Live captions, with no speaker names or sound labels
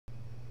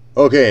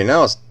Okay,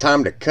 now it's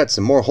time to cut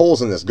some more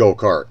holes in this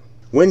go-kart.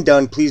 When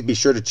done, please be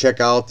sure to check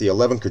out the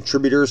 11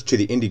 contributors to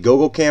the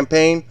Indiegogo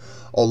campaign,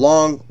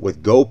 along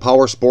with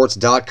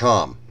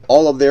GoPowersports.com.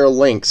 All of their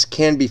links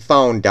can be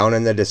found down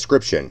in the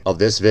description of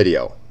this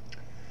video.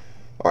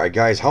 Alright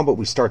guys, how about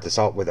we start this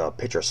out with a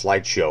picture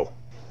slideshow.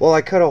 Well,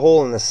 I cut a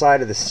hole in the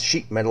side of the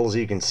sheet metal, as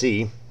you can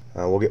see.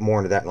 We'll get more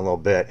into that in a little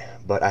bit,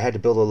 but I had to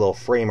build a little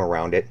frame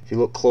around it. If you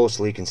look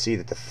closely, you can see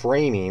that the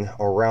framing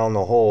around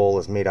the hole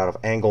is made out of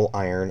angle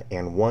iron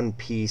and one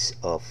piece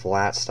of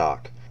flat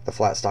stock. The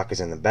flat stock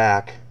is in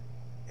back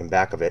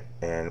of it,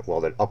 and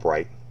welded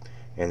upright,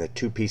 and the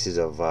two pieces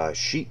of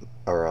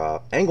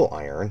angle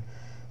iron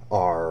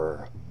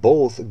are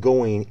both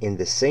going in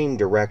the same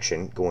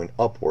direction, going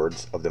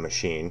upwards of the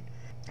machine.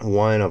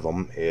 One of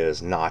them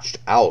is notched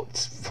out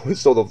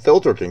so the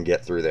filter can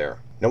get through there.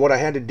 Now what I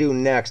had to do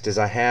next is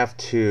I have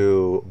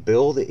to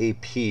build a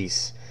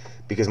piece,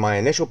 because my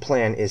initial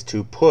plan is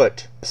to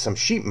put some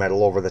sheet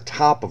metal over the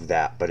top of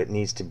that, but it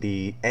needs to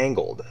be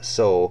angled.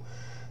 So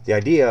the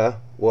idea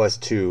was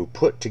to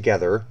put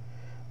together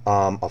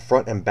a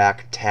front and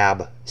back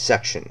tab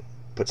section,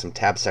 put some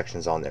tab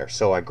sections on there.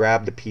 So I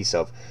grabbed a piece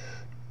of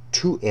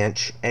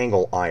 2-inch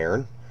angle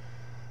iron,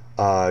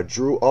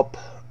 drew up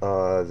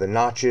the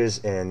notches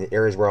and the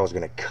areas where I was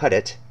going to cut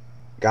it,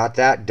 got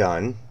that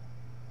done,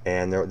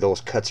 and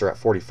those cuts are at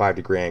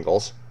 45-degree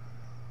angles.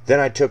 Then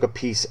I took a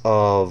piece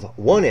of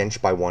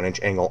 1-inch by 1-inch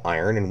angle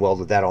iron and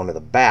welded that onto the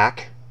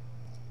back,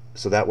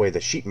 so that way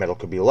the sheet metal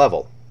could be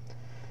level.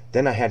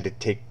 Then I had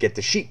to get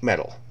the sheet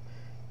metal.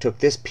 Took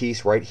this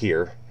piece right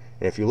here,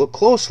 and if you look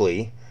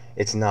closely,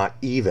 it's not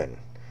even.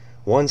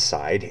 One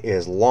side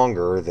is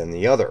longer than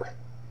the other,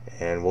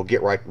 and we'll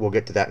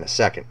get to that in a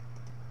second.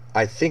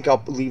 I think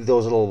I'll leave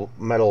those little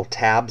metal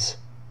tabs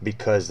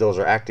because those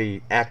are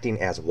acting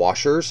as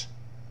washers.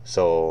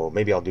 So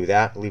maybe I'll do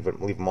that, leave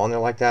them on there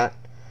like that.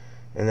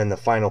 And then the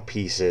final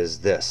piece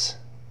is this.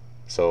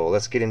 So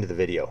let's get into the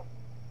video.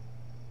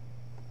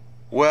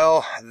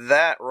 Well,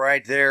 that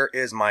right there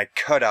is my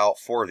cutout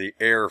for the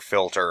air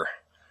filter.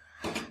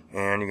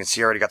 And you can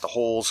see I already got the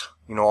holes,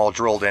 all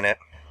drilled in it.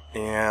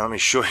 And let me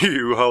show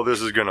you how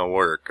this is gonna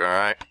work,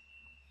 alright?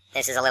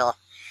 This is a little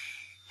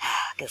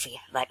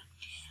goofy, but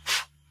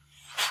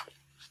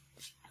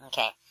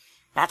okay.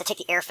 Now I have to take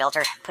the air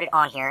filter, put it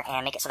on here,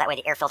 and make it so that way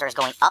the air filter is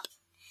going up.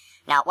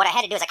 Now, what I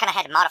had to do is I kind of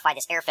had to modify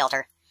this air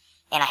filter,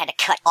 and I had to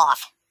cut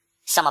off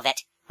some of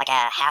it, like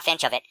a 1/2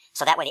 inch of it,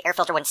 so that way the air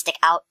filter wouldn't stick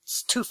out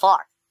too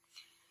far.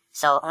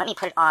 So let me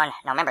put it on.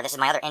 Now remember, this is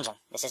my other engine.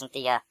 This isn't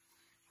the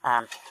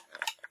other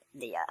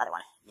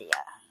one, the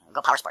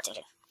GoPowersports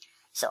engine.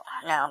 So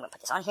now I'm going to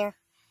put this on here,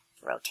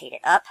 rotate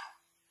it up.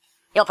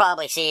 You'll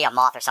probably see a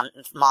moth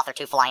or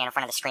two flying in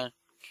front of the screen.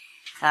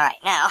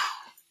 Alright, now,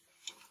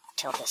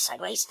 tilt this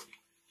sideways,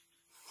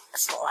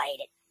 slide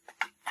it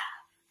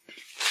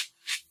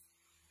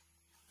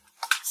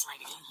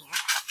in here.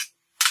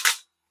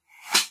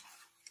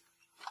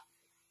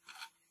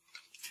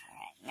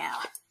 Alright, now,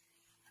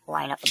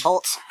 line up the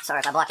bolts. Sorry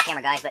if I block the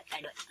camera, guys, but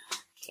I do it.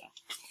 Okay.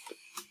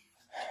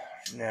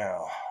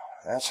 Now,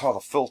 that's how the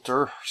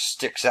filter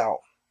sticks out.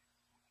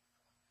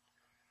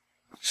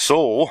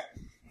 So,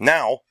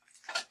 now,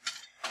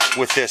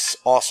 with this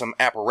awesome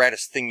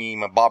apparatus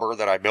thingy-mabobber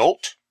that I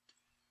built,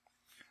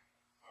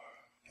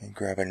 and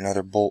grab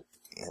another bolt.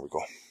 There we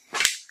go.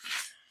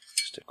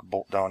 Stick a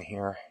bolt down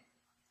here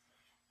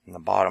in the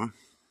bottom.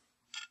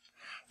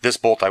 This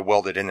bolt I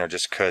welded in there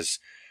just because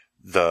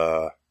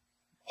the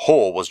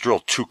hole was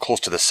drilled too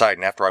close to the side,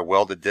 and after I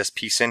welded this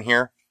piece in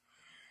here,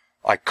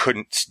 I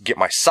couldn't get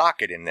my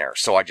socket in there,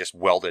 so I just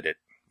welded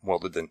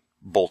the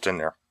bolt in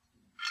there.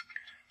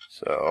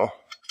 So,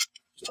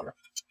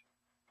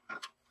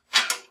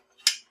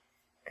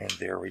 and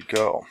there we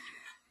go.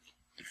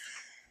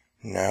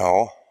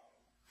 Now,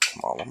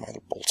 come on, where are my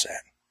other bolts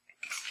at?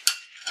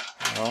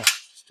 Now,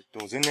 stick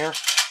those in there.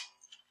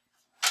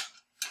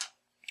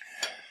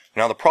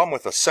 Now, the problem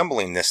with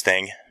assembling this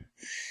thing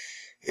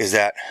is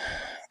that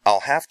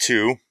I'll have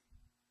to,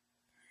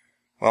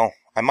 well,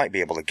 I might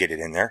be able to get it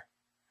in there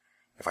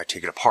if I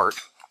take it apart.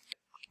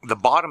 The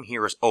bottom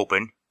here is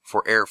open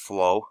for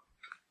airflow,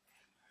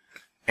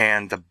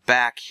 and the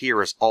back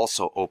here is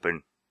also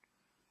open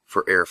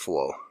for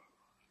airflow.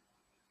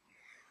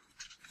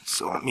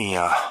 So let me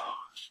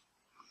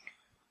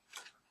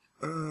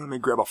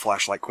grab a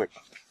flashlight quick.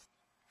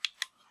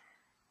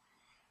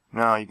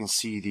 Now you can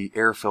see the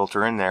air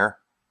filter in there.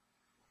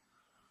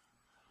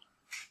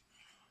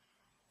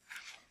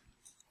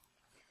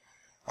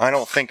 I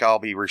don't think I'll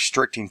be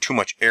restricting too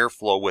much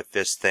airflow with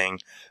this thing,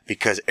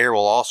 because air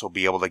will also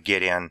be able to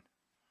get in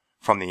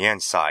from the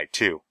inside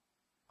too.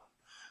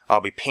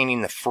 I'll be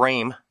painting the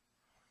frame.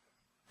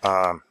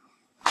 I'll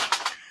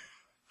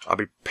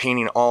be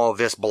painting all of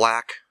this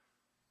black,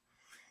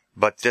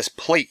 but this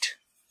plate,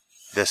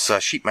 this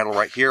sheet metal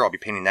right here, I'll be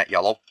painting that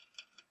yellow.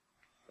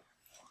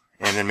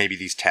 And then maybe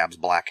these tabs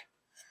black.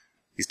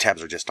 These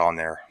tabs are just on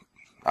there.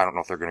 I don't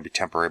know if they're going to be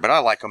temporary, but I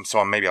like them,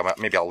 so maybe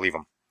I'll leave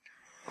them.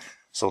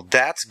 So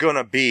that's going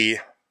to be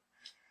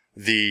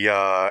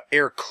the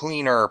air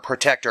cleaner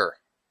protector,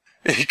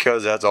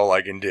 because that's all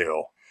I can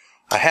do.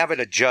 I have it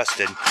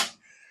adjusted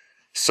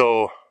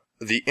so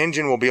the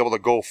engine will be able to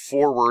go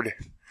forward.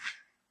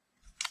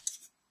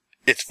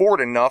 It's forward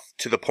enough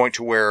to the point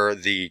to where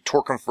the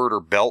torque converter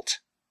belt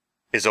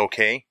is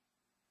okay.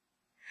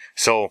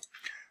 So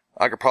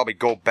I could probably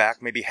go back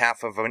maybe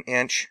half of an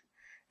inch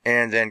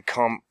and then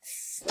come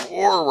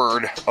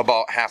forward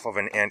about half of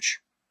an inch.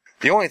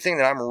 The only thing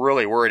that I'm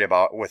really worried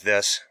about with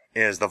this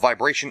is the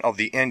vibration of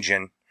the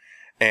engine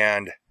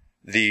and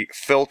the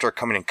filter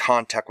coming in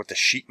contact with the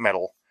sheet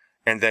metal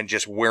and then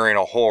just wearing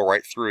a hole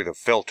right through the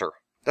filter.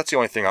 That's the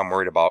only thing I'm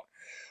worried about.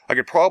 I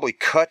could probably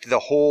cut the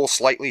hole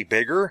slightly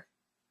bigger,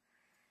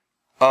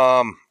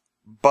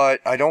 but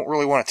I don't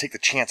really want to take the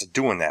chance of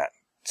doing that.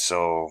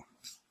 So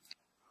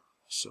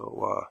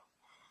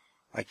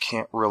I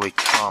can't really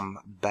come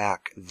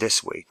back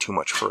this way too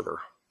much further.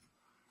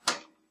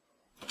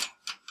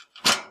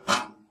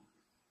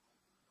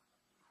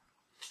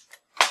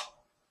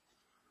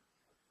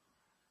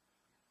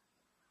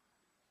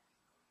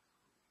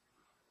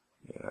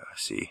 Yeah,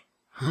 see?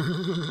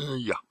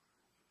 Yeah.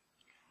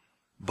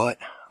 But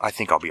I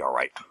think I'll be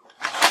alright.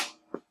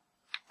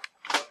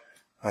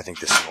 I think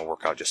this thing will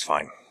work out just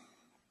fine.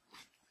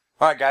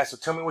 Alright guys, so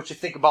tell me what you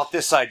think about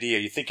this idea.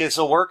 You think this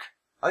will work?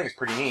 I think it's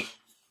pretty neat.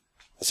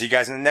 I'll see you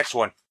guys in the next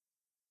one.